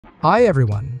Hi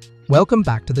everyone, welcome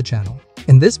back to the channel.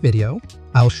 In this video,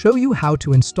 I'll show you how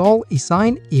to install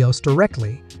Esign EOS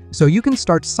directly so you can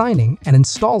start signing and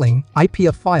installing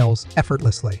IPA files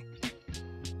effortlessly.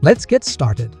 Let's get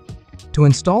started. To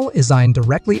install Esign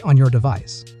directly on your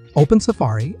device, open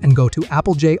Safari and go to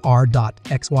applejr.xyz.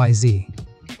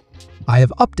 I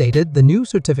have updated the new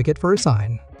certificate for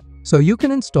Esign, so you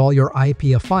can install your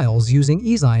IPA files using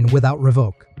Esign without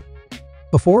revoke.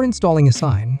 Before installing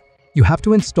Esign, you have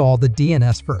to install the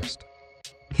DNS first.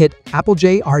 Hit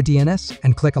applejr DNS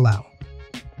and click Allow.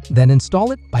 Then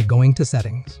install it by going to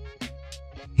Settings.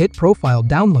 Hit Profile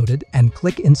Downloaded and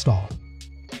click Install.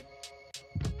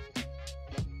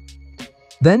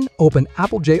 Then open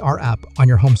applejr app on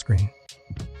your home screen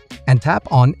and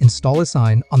tap on Install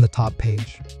Esign on the top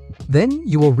page. Then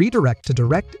you will redirect to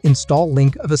direct install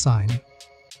link of Esign.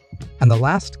 And the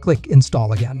last, click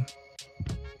Install again.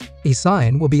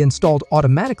 Esign will be installed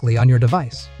automatically on your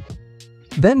device.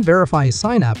 Then verify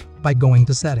Esign app by going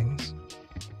to Settings,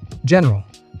 General,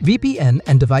 VPN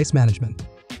and Device Management.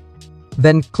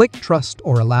 Then click Trust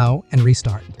or Allow and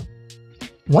restart.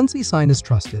 Once Esign is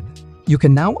trusted, you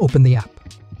can now open the app.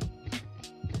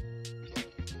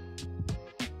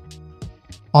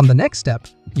 On the next step,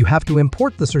 you have to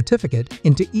import the certificate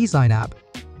into Esign app.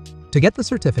 To get the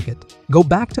certificate, go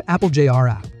back to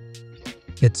applejr app.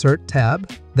 Hit Cert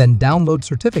tab, then download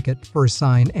certificate for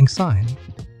Esign and Sign.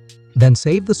 Then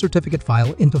save the certificate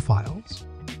file into Files.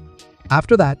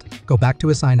 After that, go back to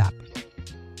Esign app.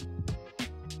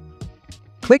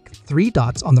 Click three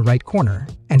dots on the right corner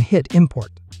and hit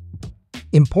Import.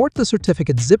 Import the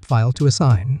certificate zip file to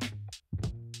Esign.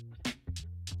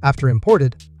 After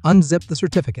imported, unzip the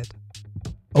certificate.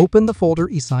 Open the folder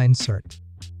Esign Cert.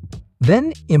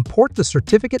 Then import the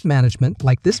certificate management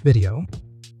like this video.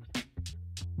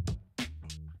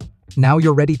 Now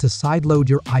you're ready to sideload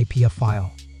your IPA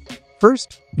file.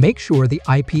 First, make sure the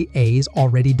IPA is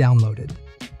already downloaded.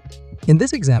 In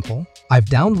this example, I've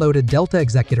downloaded Delta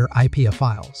Executor IPA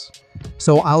files,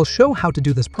 so I'll show how to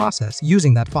do this process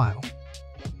using that file.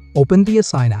 Open the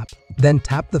Esign app, then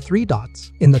tap the three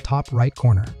dots in the top right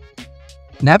corner.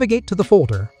 Navigate to the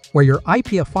folder where your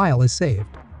IPA file is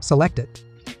saved. Select it.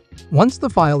 Once the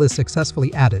file is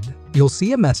successfully added, you'll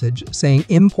see a message saying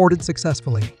Imported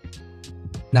successfully.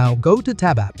 Now go to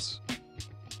Tab Apps.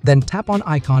 Then tap on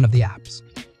icon of the apps.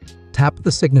 Tap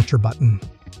the Signature button.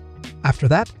 After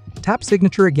that, tap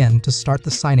Signature again to start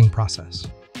the signing process.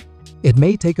 It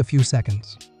may take a few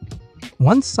seconds.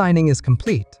 Once signing is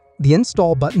complete, the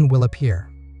Install button will appear.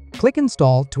 Click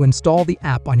Install to install the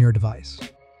app on your device.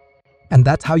 And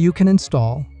that's how you can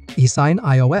install Esign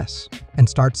iOS and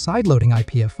start sideloading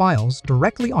IPA files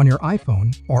directly on your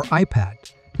iPhone or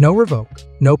iPad. No revoke,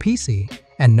 no PC,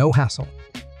 and no hassle.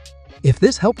 If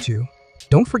this helped you,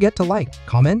 don't forget to like,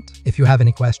 comment if you have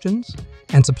any questions,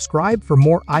 and subscribe for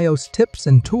more iOS tips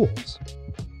and tools.